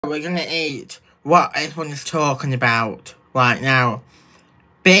We're gonna eat what everyone's talking about right now.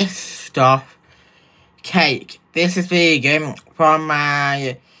 Biscoff cake. This is vegan from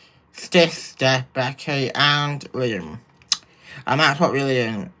my sister, Becky, and Liam. And that's what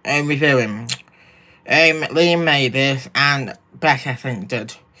we're reviewing. Liam made this and Becky, I think,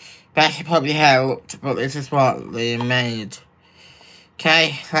 did. Becky probably helped, but this is what Liam made.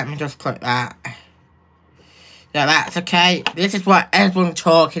 Okay, let me just click that. Yeah, that's okay. This is what everyone's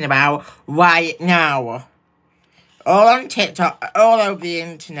talking about right now. All on TikTok, all over the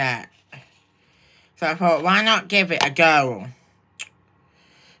internet. So I thought, why not give it a go?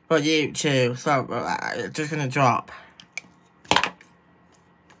 For YouTube. So, it's just gonna drop.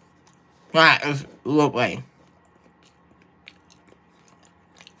 That is lovely.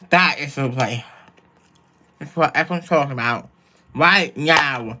 That is lovely. That's what everyone's talking about right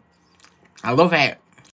now. I love it.